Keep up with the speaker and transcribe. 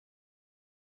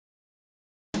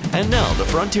And now, the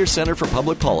Frontier Center for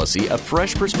Public Policy, a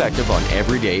fresh perspective on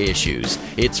everyday issues.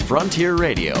 It's Frontier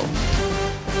Radio.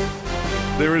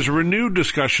 There is a renewed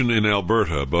discussion in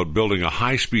Alberta about building a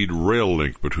high-speed rail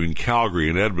link between Calgary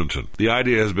and Edmonton. The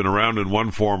idea has been around in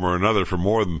one form or another for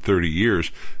more than 30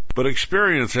 years, but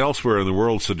experience elsewhere in the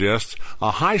world suggests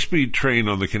a high-speed train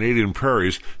on the Canadian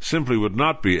prairies simply would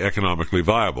not be economically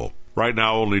viable. Right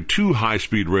now, only 2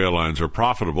 high-speed rail lines are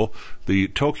profitable, the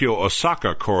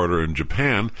Tokyo-Osaka corridor in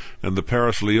Japan and the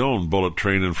Paris-Lyon bullet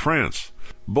train in France.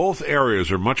 Both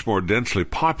areas are much more densely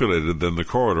populated than the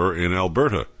corridor in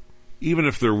Alberta. Even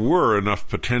if there were enough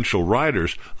potential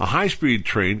riders, a high-speed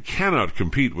train cannot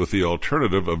compete with the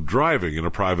alternative of driving in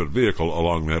a private vehicle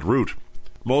along that route.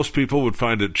 Most people would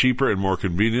find it cheaper and more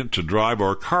convenient to drive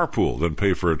or carpool than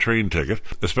pay for a train ticket,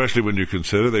 especially when you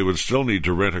consider they would still need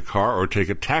to rent a car or take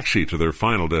a taxi to their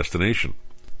final destination.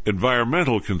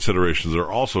 Environmental considerations are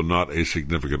also not a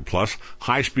significant plus.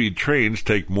 High-speed trains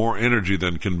take more energy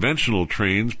than conventional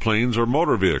trains, planes, or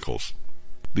motor vehicles.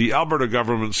 The Alberta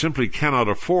government simply cannot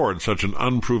afford such an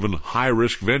unproven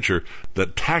high-risk venture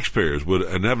that taxpayers would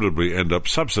inevitably end up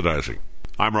subsidizing.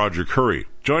 I'm Roger Curry.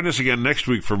 Join us again next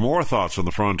week for more thoughts on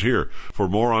the frontier. For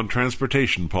more on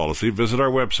transportation policy, visit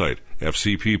our website,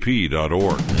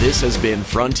 fcpp.org. This has been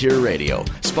Frontier Radio,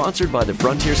 sponsored by the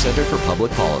Frontier Center for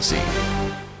Public Policy.